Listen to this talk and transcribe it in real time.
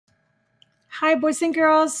Hi, boys and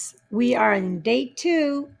girls. We are in day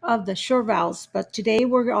 2 of the short vowels, but today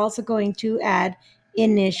we're also going to add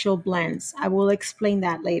initial blends. I will explain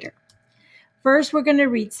that later. First, we're going to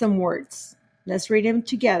read some words. Let's read them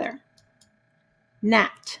together.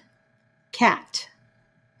 Gnat, cat,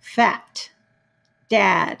 fat,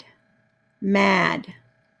 dad, mad,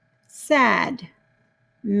 sad,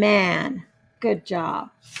 man. Good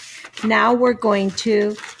job. Now we're going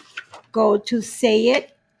to go to say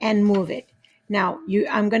it and move it. Now you're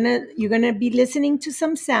gonna be listening to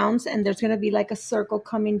some sounds, and there's gonna be like a circle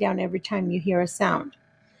coming down every time you hear a sound.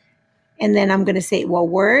 And then I'm gonna say what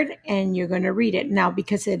word, and you're gonna read it. Now,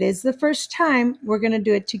 because it is the first time, we're gonna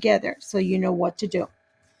do it together so you know what to do.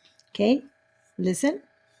 Okay, listen.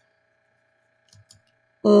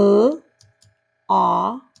 S,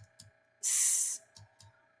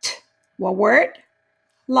 t. What word?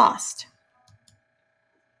 Lost.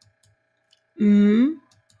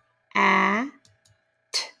 A,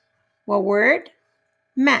 t. What word?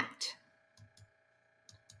 Mat.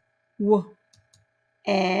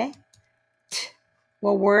 E, t.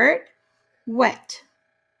 What word? Wet.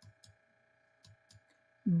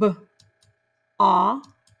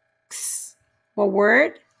 X. What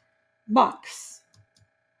word? Box.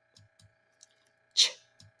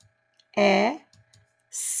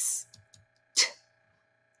 S, t.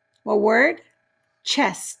 What word?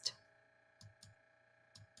 Chest.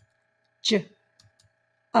 P.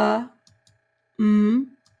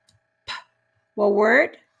 What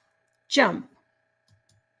word? Jump.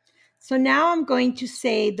 So now I'm going to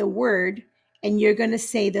say the word, and you're going to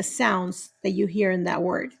say the sounds that you hear in that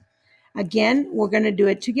word. Again, we're going to do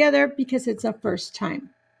it together because it's our first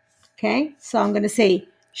time. Okay, so I'm going to say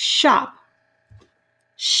shop.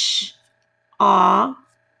 Sh, a,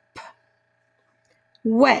 p.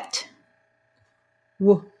 Wet.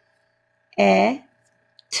 W, e,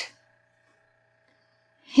 t.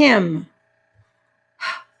 Him.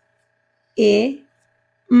 H, I,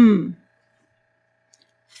 m.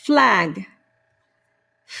 Flag.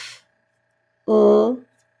 F, L,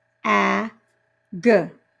 A, G.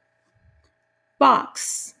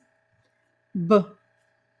 Box. B,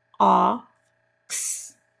 A,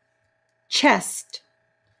 X. Chest.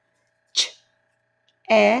 Ch,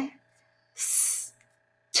 E, S,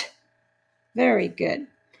 T. Very good.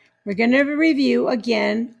 We're going to review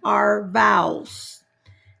again our vowels.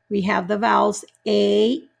 We have the vowels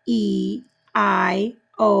A, E, I,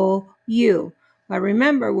 O, U. But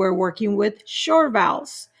remember, we're working with short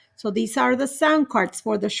vowels. So these are the sound cards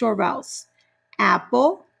for the short vowels.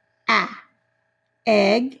 Apple, A.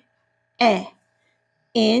 Egg, E.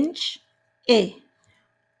 Inch, I.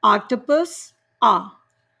 Octopus, A.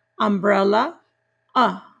 Umbrella,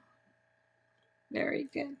 A. Very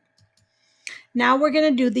good. Now we're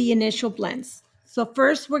going to do the initial blends. So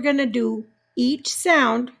first we're going to do each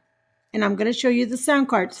sound, and I'm going to show you the sound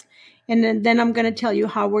cards. And then I'm going to tell you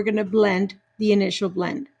how we're going to blend the initial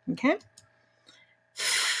blend. Okay?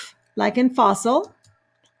 F, like in fossil.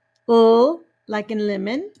 L, like in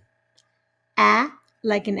lemon. A,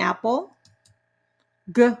 like in apple.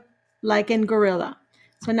 G, like in gorilla.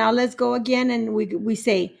 So now let's go again, and we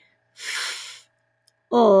say F,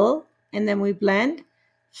 L, and then we blend.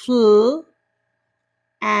 Fl,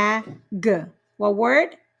 A, G. What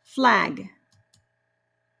word? Flag.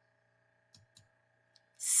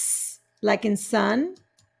 S, like in sun.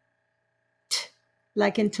 T,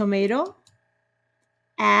 like in tomato.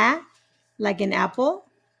 A, like in apple.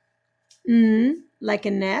 N, like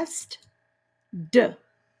in nest. D,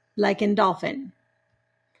 like in dolphin.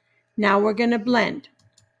 Now we're going to blend.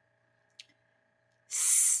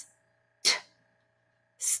 S, t,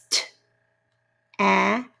 st,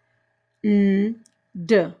 a, n,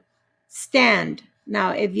 d. Stand.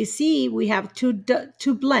 Now, if you see, we have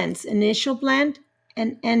two blends, initial blend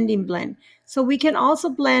and ending blend. So we can also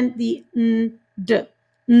blend the n, d,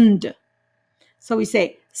 nd. So we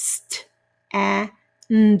say st, a,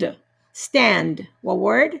 nd. Stand. What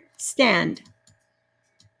word? Stand.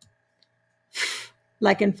 F,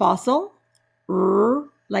 like in fossil. R,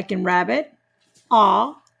 like in rabbit.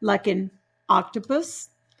 A, like in octopus.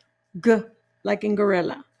 G, like in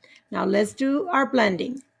gorilla. Now let's do our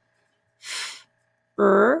blending. F,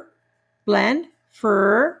 blend,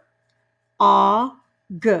 fur, A,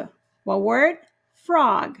 G. What word?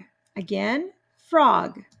 Frog. Again,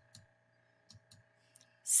 frog.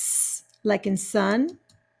 S, like in sun.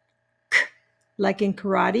 K, like in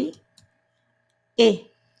karate. I,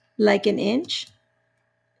 like in inch.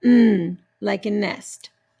 N, like in nest.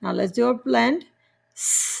 Now let's do a blend.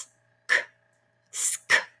 S, k,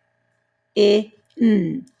 sk, I,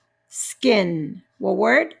 n. Skin. What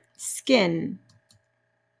word? Skin.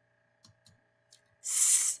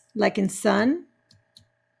 like in sun.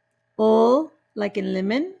 L like in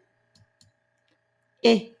lemon.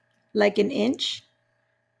 I like in inch.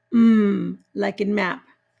 Like in map.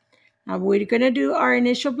 Now we're going to do our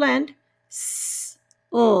initial blend. S,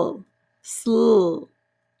 l, sl,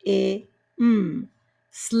 I,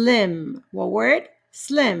 slim. What word?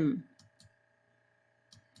 Slim.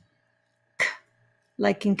 K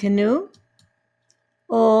like in canoe.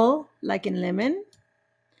 O like in lemon.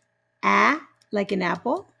 A like in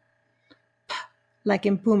apple. P like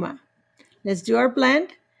in puma. Let's do our blend.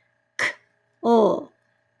 K, l,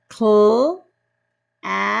 cl,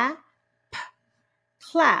 a, p.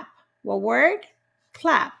 Clap. What word?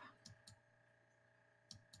 Clap.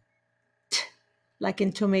 T like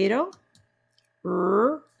in tomato.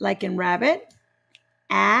 R like in rabbit.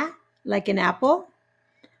 A like in apple.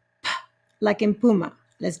 P like in puma.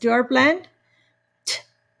 Let's do our blend. T,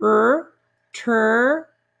 r, tur,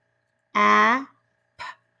 a, p.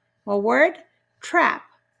 What word? Trap.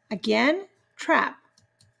 Again, trap.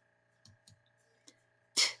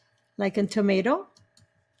 T like in tomato.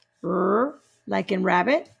 R like in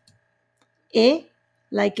rabbit. I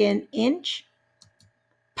like in inch.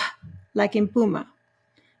 P like in puma.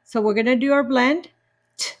 So we're going to do our blend.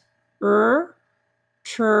 T, r,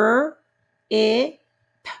 tur, I,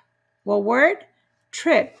 p. What word?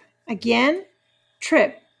 Trip. Again,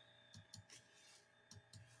 trip.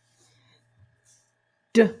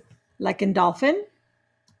 D like in dolphin.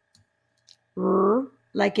 R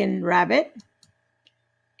like in rabbit.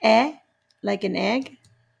 E like in egg.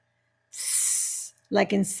 S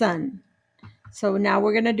like in sun. So now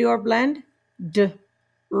we're going to do our blend. D,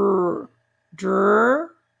 r,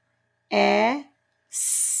 dr, e,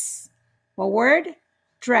 s. What word?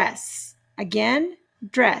 Dress. Again,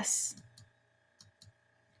 dress.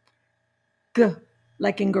 G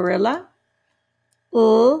like in gorilla.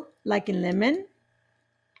 L like in lemon.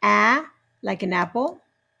 A like in apple.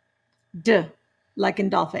 D like in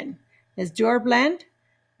dolphin. Let's do our blend.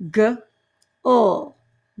 G, l,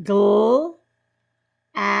 gl,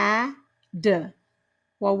 a, d.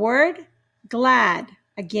 What word? Glad.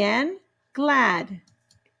 Again, glad.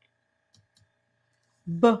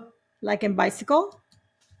 B like in bicycle.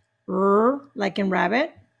 R like in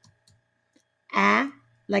rabbit. A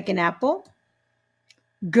like in apple.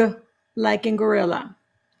 G like in gorilla.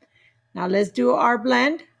 Now let's do our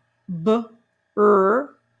blend. B,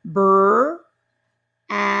 r, br,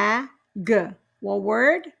 a, g. What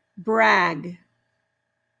word? Brag.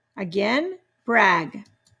 Again, brag.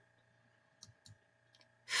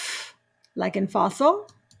 F like in fossil.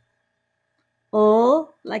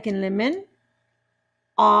 L like in lemon.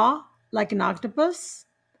 A like in octopus.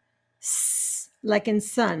 S like in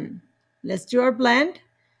sun. Let's do our blend.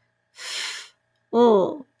 F,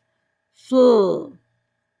 l, fl,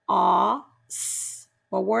 a, s.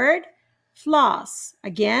 What word? Floss.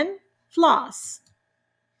 Again, floss.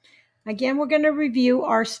 Again, we're going to review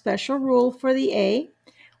our special rule for the A.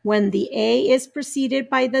 When the A is preceded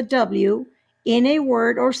by the W in a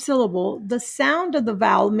word or syllable, the sound of the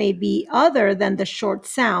vowel may be other than the short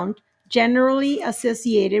sound generally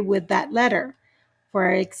associated with that letter. For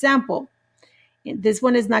example, this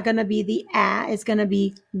one is not going to be the A, it's going to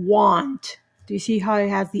be want. Do you see how it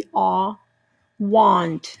has the aw?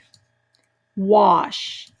 Want,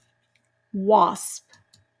 wash, wasp.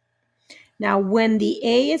 Now, when the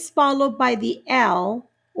A is followed by the L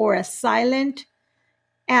or a silent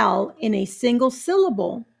L in a single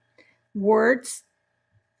syllable,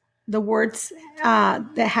 the words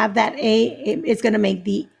that have that A, it's going to make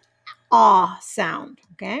the ah sound,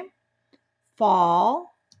 okay?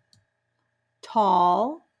 Fall,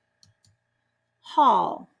 tall,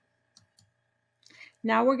 hall.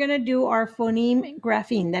 Now we're going to do our phoneme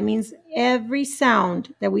grapheme. That means every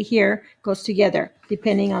sound that we hear goes together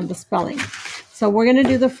depending on the spelling. So we're going to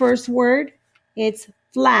do the first word. It's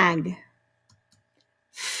flag.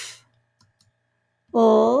 F,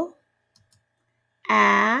 l,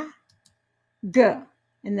 a, g.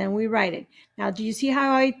 And then we write it. Now, do you see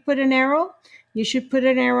how I put an arrow? You should put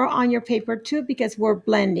an arrow on your paper too because we're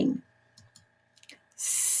blending.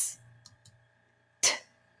 S, t,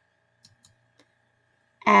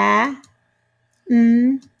 a,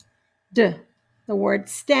 n, d. The word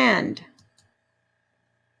stand.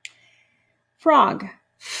 Frog.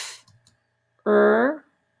 F,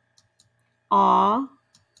 a,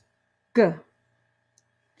 g.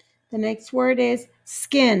 The next word is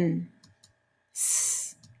skin.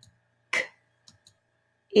 S, k,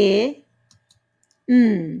 I,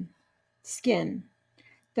 n. Skin.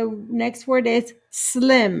 The next word is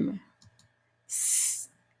slim. S,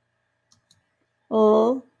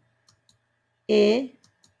 l, I,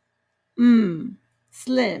 m.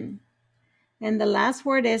 slim. And the last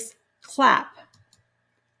word is clap.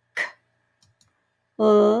 K,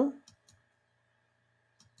 L,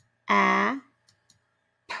 A,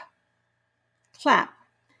 P, clap.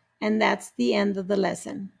 And that's the end of the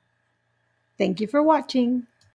lesson. Thank you for watching.